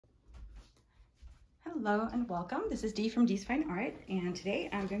Hello and welcome. This is Dee from Dee's Fine Art, and today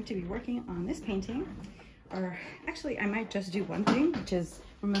I'm going to be working on this painting, or actually I might just do one thing, which is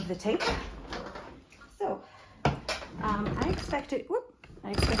remove the tape. So I expect it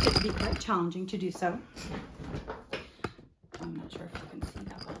to be quite challenging to do so. I'm not sure if you can see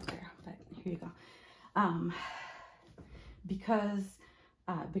that one there, but here you go.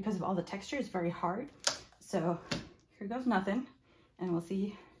 Because of all the texture, it's very hard. So here goes nothing, and we'll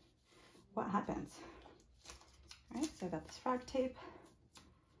see what happens. All right, so I got this frog tape.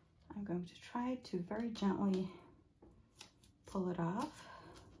 I'm going to try to very gently pull it off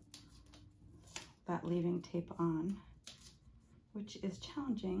without leaving tape on, which is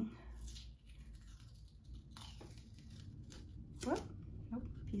challenging. Whoop, nope,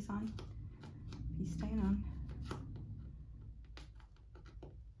 piece on, piece staying on.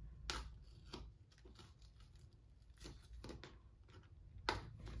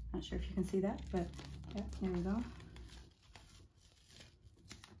 Not sure if you can see that, but yeah, there you go.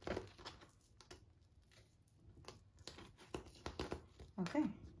 Okay,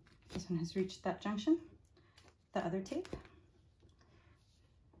 this one has reached that junction. The other tape.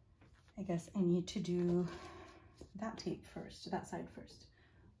 I guess I need to do that tape first, that side first.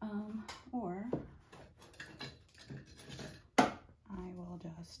 Or I will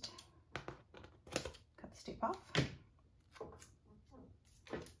just cut this tape off. Get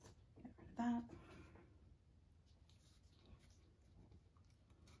rid of that.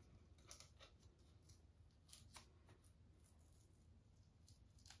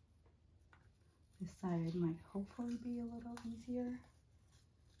 This side might hopefully be a little easier.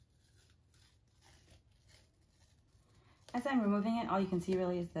 As I'm removing it, all you can see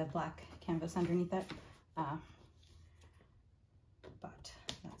really is the black canvas underneath it. But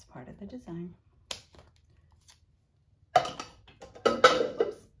that's part of the design.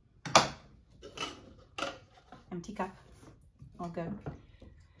 Oops. Empty cup, all good.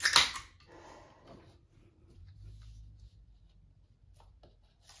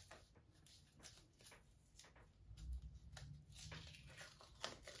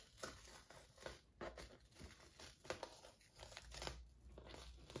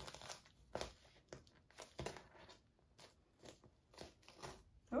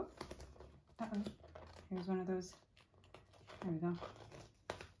 Oh, uh-oh, here's one of those. There we go.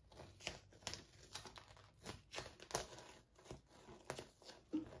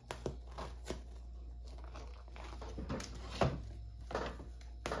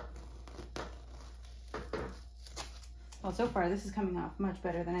 Well, so far this is coming off much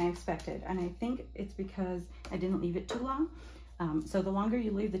better than I expected, and I think it's because I didn't leave it too long. So the longer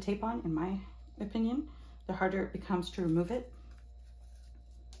you leave the tape on, in my opinion, the harder it becomes to remove it.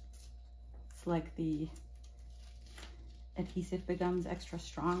 It's like the adhesive becomes extra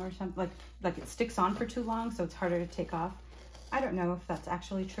strong or something, like it sticks on for too long, so it's harder to take off. I don't know if that's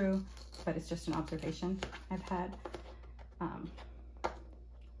actually true, but it's just an observation I've had.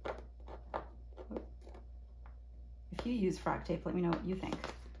 If you use frog tape, let me know what you think,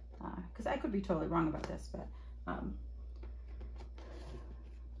 because I could be totally wrong about this, but I've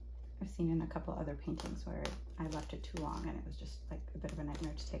seen in a couple other paintings where I left it too long and it was just like a bit of a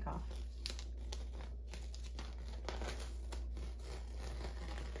nightmare to take off.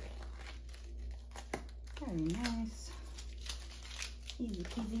 Very nice, easy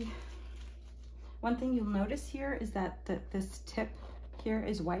peasy. One thing you'll notice here is that this tip here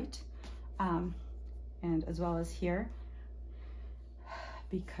is white, and as well as here,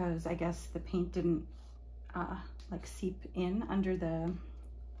 because I guess the paint didn't like seep in under the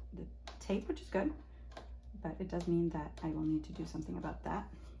tape, which is good, but it does mean that I will need to do something about that,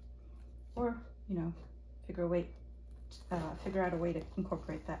 or you know, figure out a way to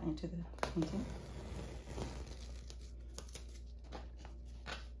incorporate that into the painting.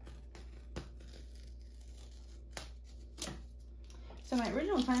 So my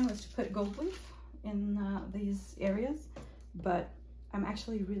original plan was to put gold leaf in these areas, but I'm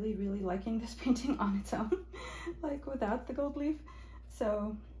actually really liking this painting on its own, like without the gold leaf.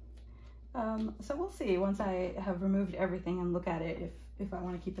 So so we'll see once I have removed everything and look at it if I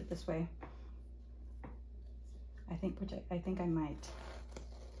want to keep it this way. I think I might.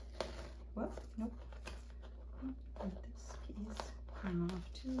 Well, nope. Put this piece come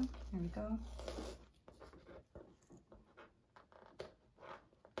off too. There we go.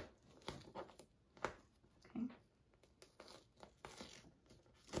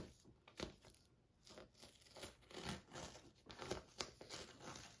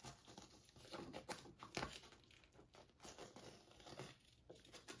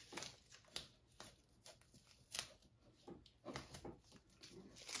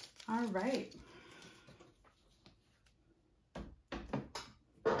 All right,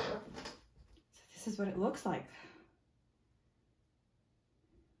 what it looks like.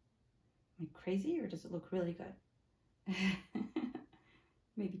 Am I crazy, or does it look really good?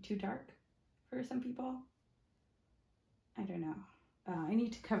 Maybe too dark for some people. I don't know. I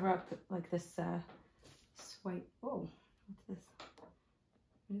need to cover up like this swipe. Oh, what's this?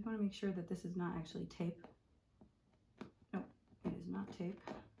 I just want to make sure that this is not actually tape. Nope, it is not tape.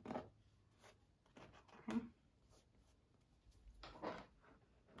 Okay.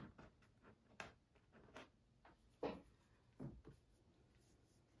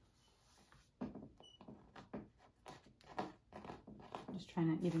 Just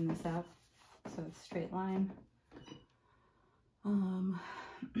trying to even this out so it's a straight line.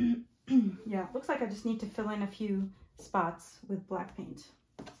 Yeah, looks like I just need to fill in a few spots with black paint,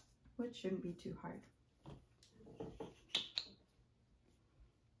 which shouldn't be too hard. I'm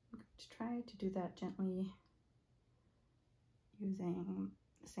going to try to do that gently using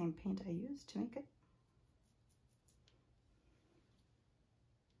the same paint I used to make it.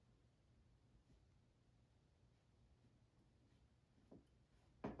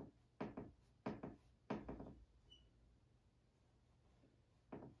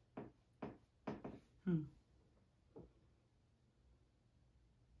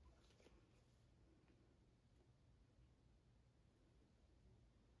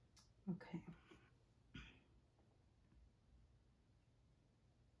 Okay.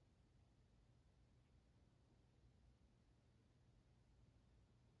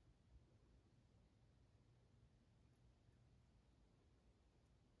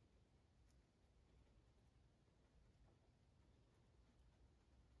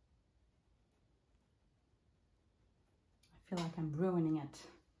 I feel like I'm ruining it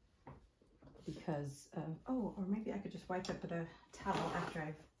because of, oh, or maybe I could just wipe it with a towel after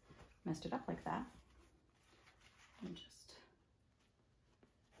I've messed it up like that. And just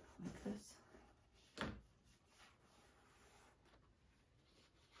like this.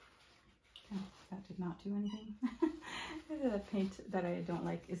 Oh, that did not do anything. The paint that I don't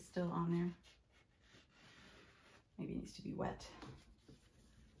like is still on there. Maybe it needs to be wet.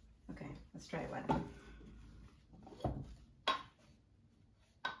 Okay, let's try it wet.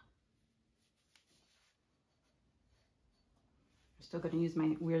 I'm still going to use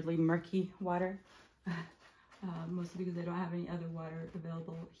my weirdly murky water, mostly because I don't have any other water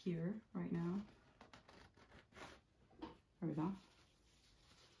available here right now. There we go.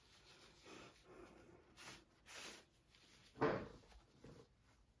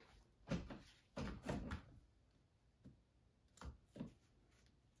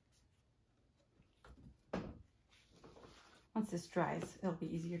 Once this dries, it'll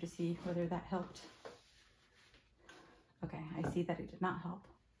be easier to see whether that helped. Okay, I see that it did not help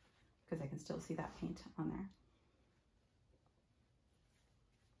because I can still see that paint on there.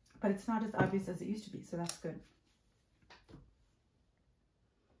 But it's not as obvious as it used to be, so that's good.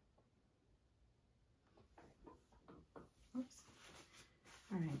 Oops.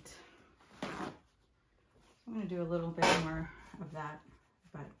 All right. I'm going to do a little bit more of that,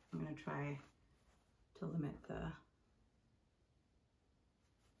 but I'm going to try to limit the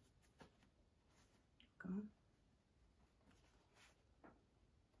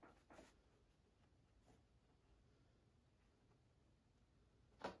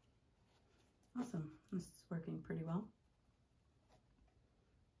Awesome, this is working pretty well.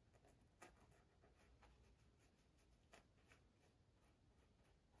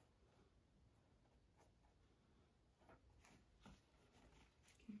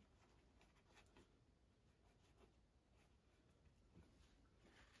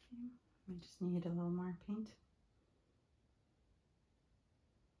 I just need a little more paint.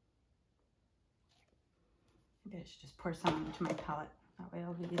 Maybe I should just pour some into my palette. That way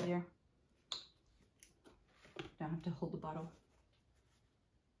it'll be easier. Don't have to hold the bottle.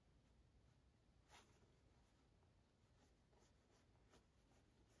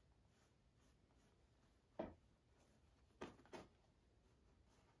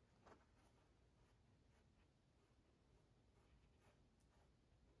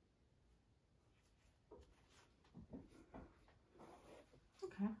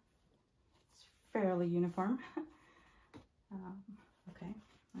 Okay, it's fairly uniform. Okay,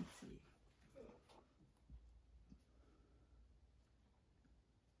 let's see.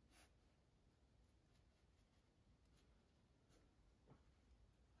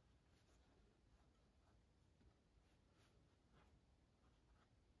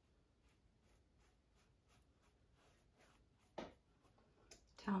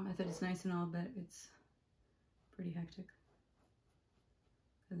 Towel method is nice and all, but it's pretty hectic.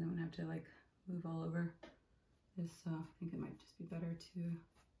 Because I'm gonna have to like move all over this, so I think it might just be better to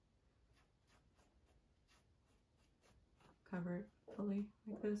cover it fully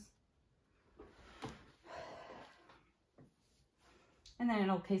like this. And then in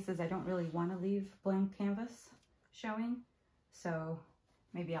all cases, I don't really want to leave blank canvas showing, so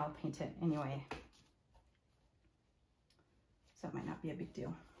maybe I'll paint it anyway. So it might not be a big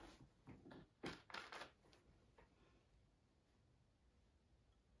deal.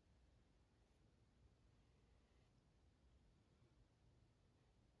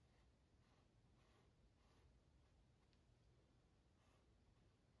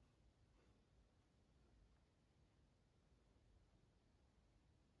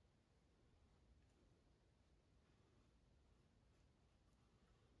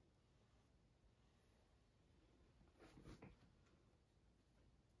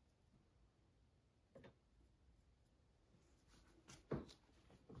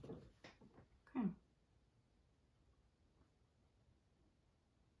 Okay.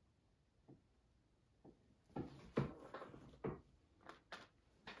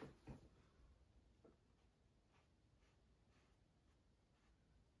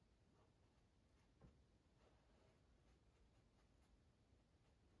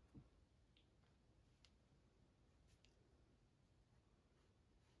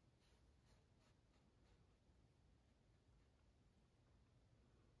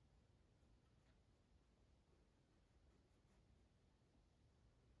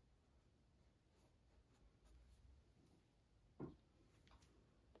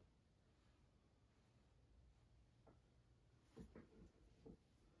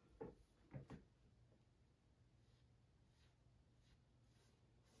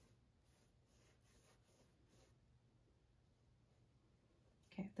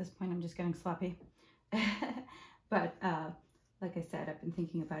 Okay, at this point I'm just getting sloppy. But like I said, I've been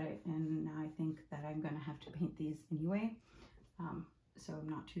thinking about it, and now I think that I'm gonna have to paint these anyway. So I'm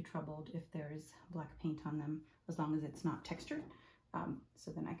not too troubled if there's black paint on them, as long as it's not textured.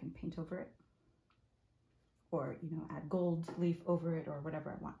 So then I can paint over it, or, you know, add gold leaf over it, or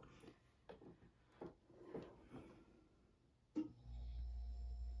whatever I want.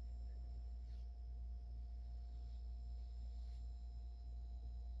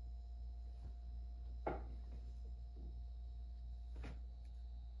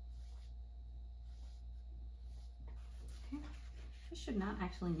 Okay, I should not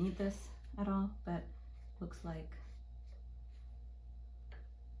actually need this at all, but looks like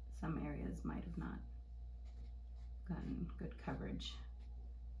some areas might have not gotten good coverage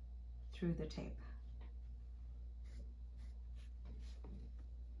through the tape.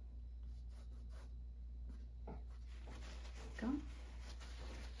 Go.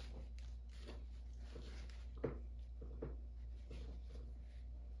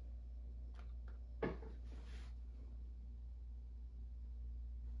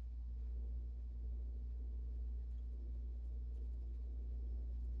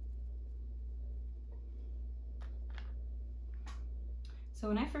 So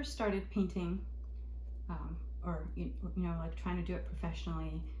when I first started painting, or you know, like trying to do it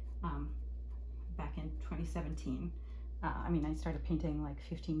professionally, back in 2017, I mean, I started painting like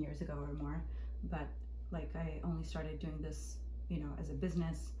 15 years ago or more, but like I only started doing this, you know, as a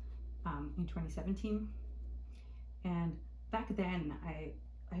business in 2017. And back then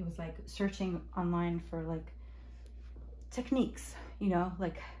I was like searching online for like techniques, you know,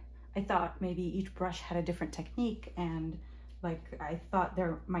 like I thought maybe each brush had a different technique, and like I thought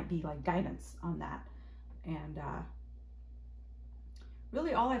there might be like guidance on that. And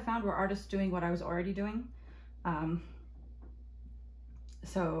really all I found were artists doing what I was already doing.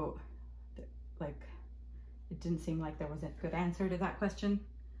 So like it didn't seem like there was a good answer to that question,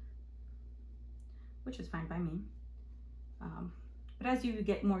 which is fine by me. But as you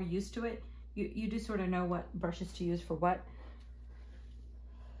get more used to it, you do sort of know what brushes to use for what.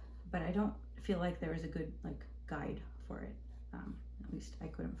 But I don't feel like there is a good like guide for it. At least I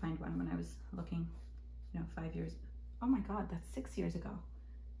couldn't find one when I was looking, you know, 5 years. Oh my God, that's 6 years ago.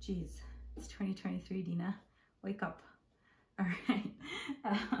 Jeez, it's 2023, Dina. Wake up. All right.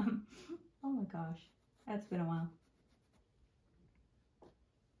 Oh my gosh, that's been a while.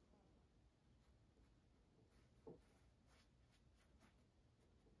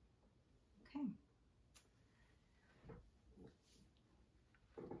 Okay.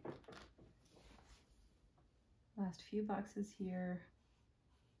 Last few boxes here.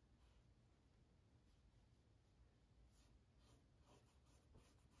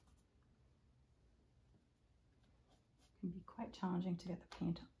 It can be quite challenging to get the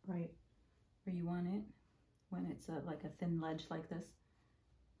paint right where you want it when it's like a thin ledge like this.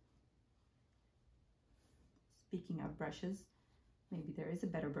 Speaking of brushes, maybe there is a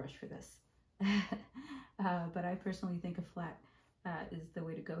better brush for this. But I personally think a flat is the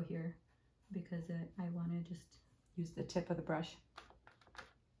way to go here because I want to just use the tip of the brush.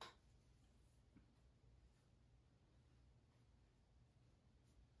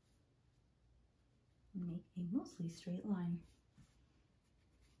 Make a mostly straight line.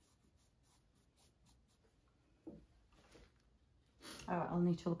 Oh, I'll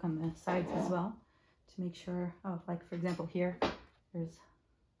need to look on the sides as well to make sure. Oh, like for example here, there's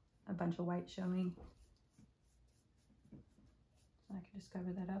a bunch of white showing. So I can just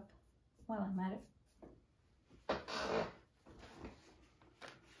cover that up while I'm at it.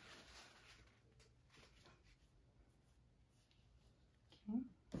 Okay.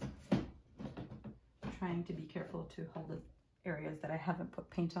 Trying to be careful to hold the areas that I haven't put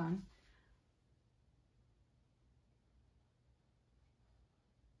paint on.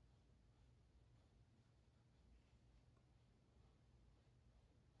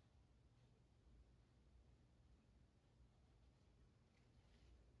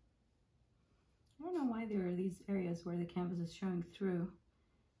 I don't know why there are these areas where the canvas is showing through,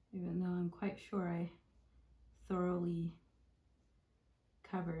 even though I'm quite sure I thoroughly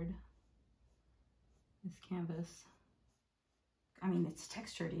covered this canvas. I mean, it's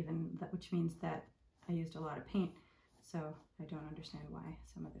textured even, which means that I used a lot of paint, so I don't understand why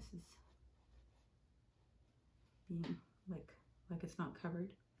some of this is being like it's not covered.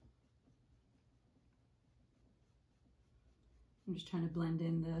 I'm just trying to blend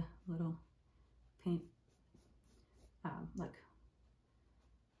in the little paint, like,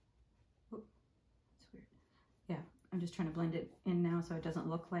 oh, that's weird. Yeah, I'm just trying to blend it in now so it doesn't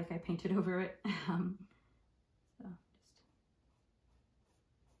look like I painted over it. So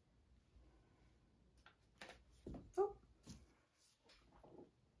just, oh,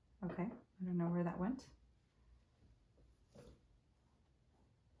 okay, I don't know where that went,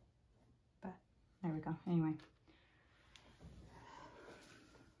 but there we go. Anyway.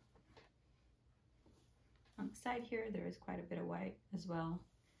 On the side here, there is quite a bit of white as well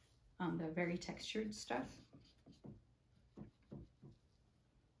on the very textured stuff.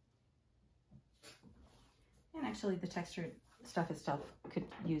 And actually the textured stuff itself could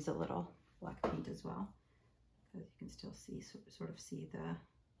use a little black paint as well, because you can still see, sort of see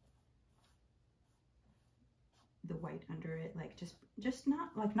the white under it, like just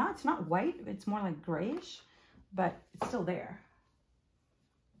not like, it's not white, it's more like grayish, but it's still there.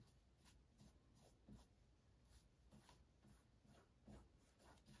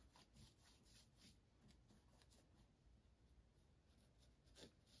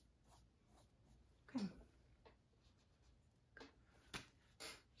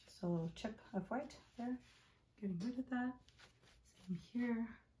 A little chip of white there, getting rid of that. Same here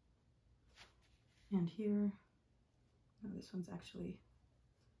and here. Oh, this one's actually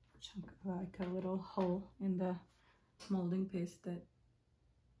a chunk of like a little hole in the molding paste that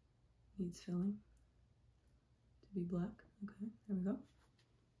needs filling to be black. Okay, there we go.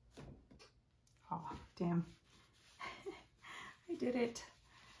 Oh, damn. I did it.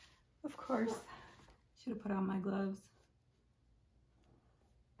 Of course. Should have put on my gloves.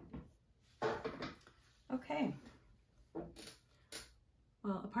 Okay,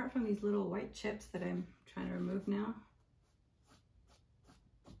 well, apart from these little white chips that I'm trying to remove now,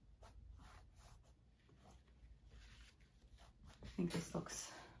 I think this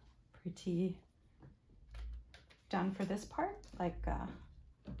looks pretty done for this part. Like, I'm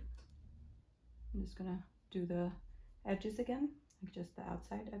just gonna do the edges again, like just the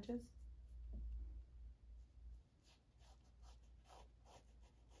outside edges.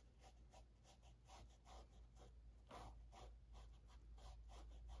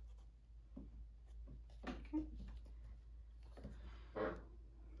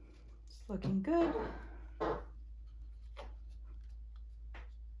 Looking good.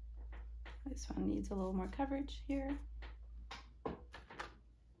 This one needs a little more coverage here.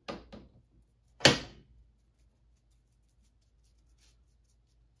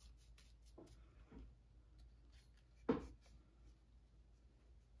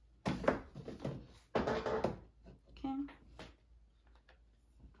 Okay.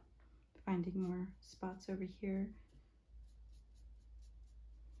 Finding more spots over here.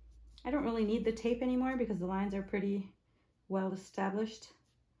 I don't really need the tape anymore because the lines are pretty well established.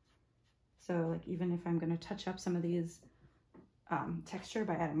 So like, even if I'm going to touch up some of these texture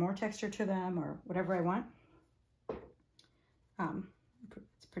by adding more texture to them or whatever I want,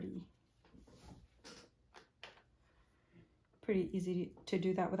 it's pretty easy to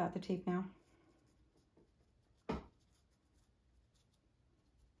do that without the tape now.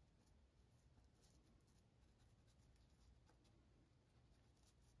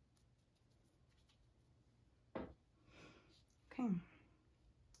 Okay.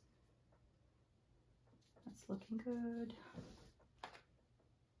 That's looking good.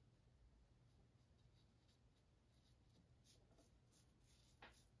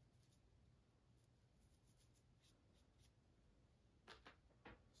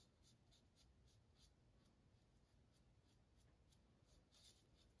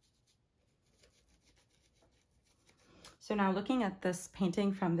 So now looking at this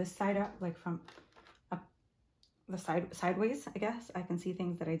painting from this side up, like from up the sideways, I guess, I can see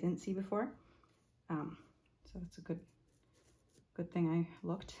things that I didn't see before. So it's a good thing I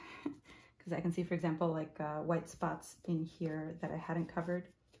looked, because I can see, for example, like white spots in here that I hadn't covered.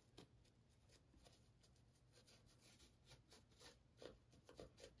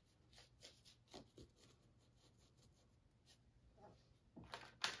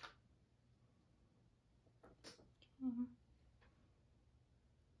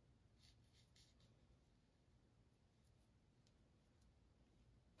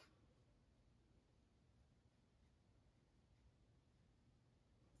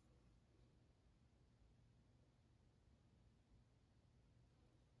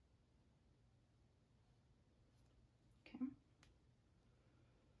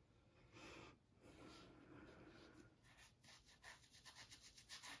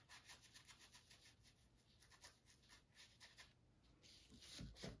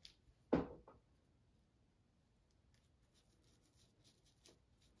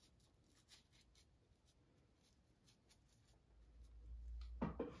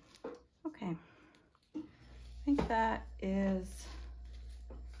 Okay. Okay, I think that is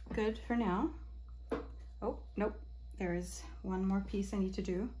good for now. Oh, nope, there is one more piece I need to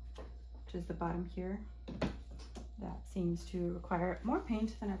do, which is the bottom here. That seems to require more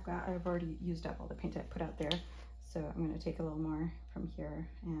paint than I've got. I've already used up all the paint I put out there. So I'm gonna take a little more from here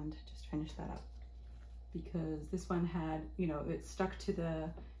and just finish that up. Because this one had, you know, it stuck to the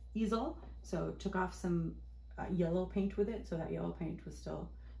easel, so it took off some yellow paint with it, so that yellow paint was still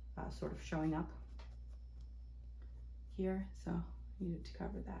sort of showing up here, so I needed to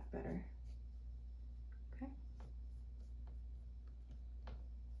cover that better. Okay.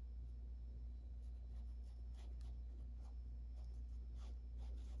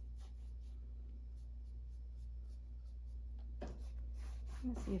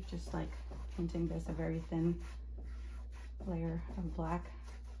 I'm gonna see if just like painting this a very thin layer of black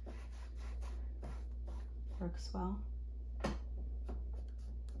works well.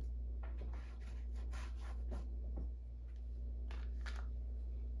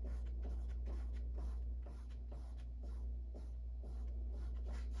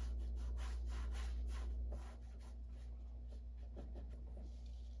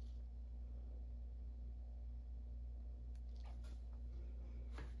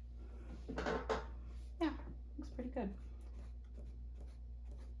 Yeah, looks pretty good.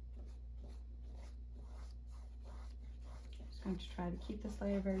 Just going to try to keep this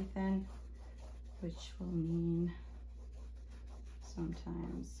layer very thin, which will mean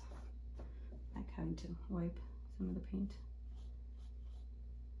sometimes like having to wipe some of the paint.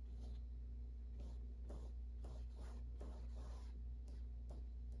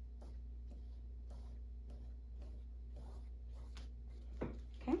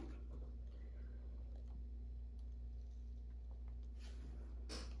 Okay.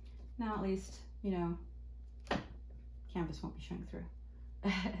 Now at least, you know, canvas won't be showing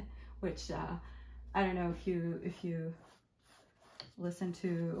through. Which I don't know if you listen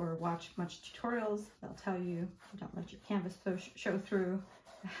to or watch much tutorials, they'll tell you don't let your canvas show through.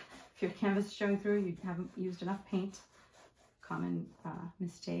 If your canvas is showing through, you haven't used enough paint. Common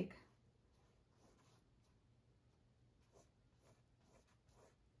mistake.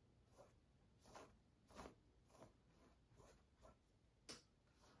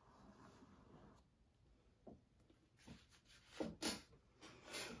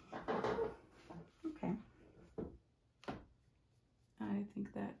 Okay. I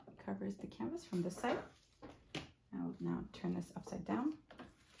think that covers the canvas from this side. I'll now turn this upside down.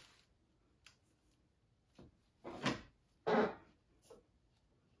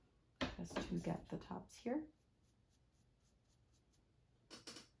 Just to get the tops here.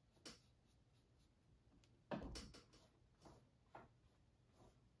 Make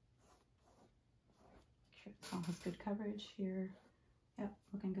sure it all has good coverage here. Yep,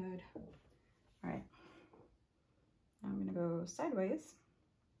 looking good. All right. Now I'm gonna go sideways.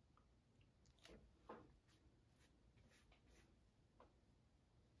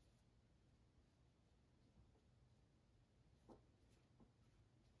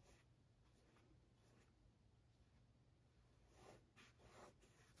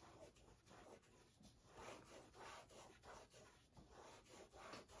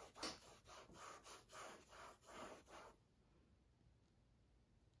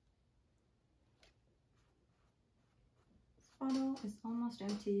 bottle is almost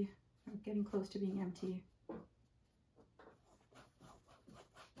empty. I'm getting close to being empty.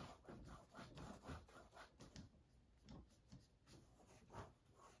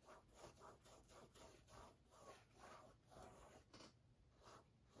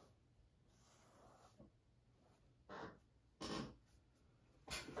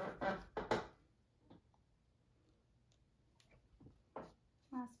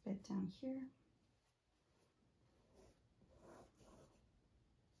 Last bit down here.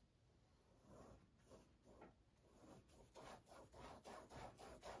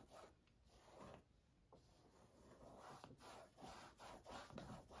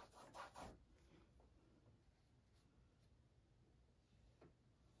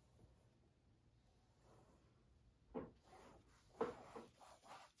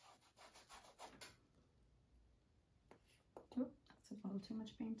 Oh, that's a little too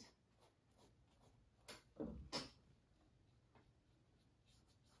much paint.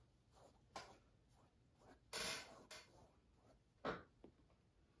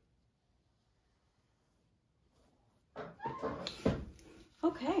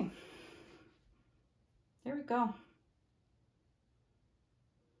 Okay, there we go. I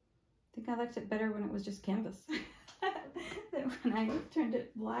think I liked it better when it was just canvas than when I turned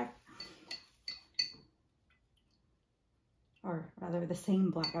it black. Or rather the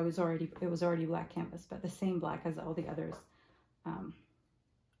same black. It was already black canvas, but the same black as all the others.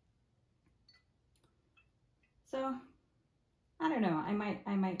 So I don't know, I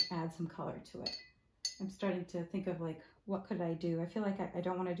might add some color to it. I'm starting to think of like, what could I do? I feel like I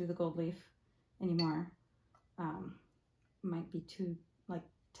don't want to do the gold leaf anymore. Might be too like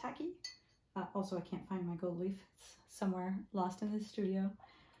tacky. Also, I can't find my gold leaf. It's somewhere lost in the studio.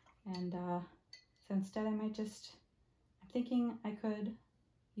 And so instead I might just, I'm thinking I could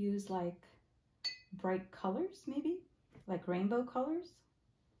use like bright colors, maybe like rainbow colors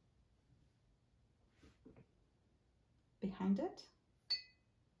behind it.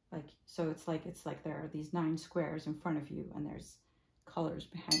 Like, so it's like there are these 9 squares in front of you and there's colors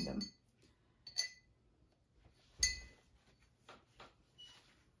behind them.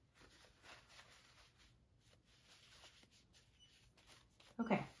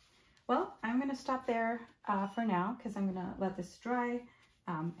 Okay, well, I'm going to stop there for now because I'm going to let this dry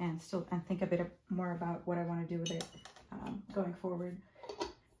and think a bit more about what I want to do with it going forward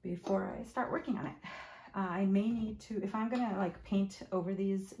before I start working on it. I may need to, if I'm going to like paint over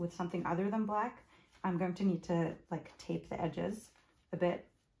these with something other than black, I'm going to need to like tape the edges a bit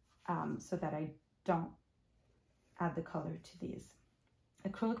so that I don't add the color to these.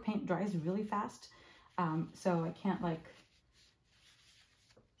 Acrylic paint dries really fast, so I can't like,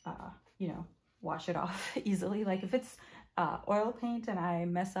 you know, wash it off easily. Like if it's oil paint and I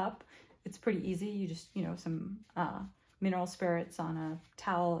mess up, it's pretty easy. You just, you know, some mineral spirits on a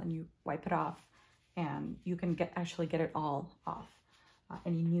towel and you wipe it off and you can actually get it all off,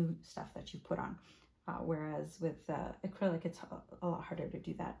 any new stuff that you put on. Whereas with acrylic, it's a lot harder to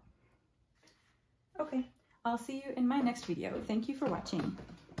do that. Okay, I'll see you in my next video. Thank you for watching.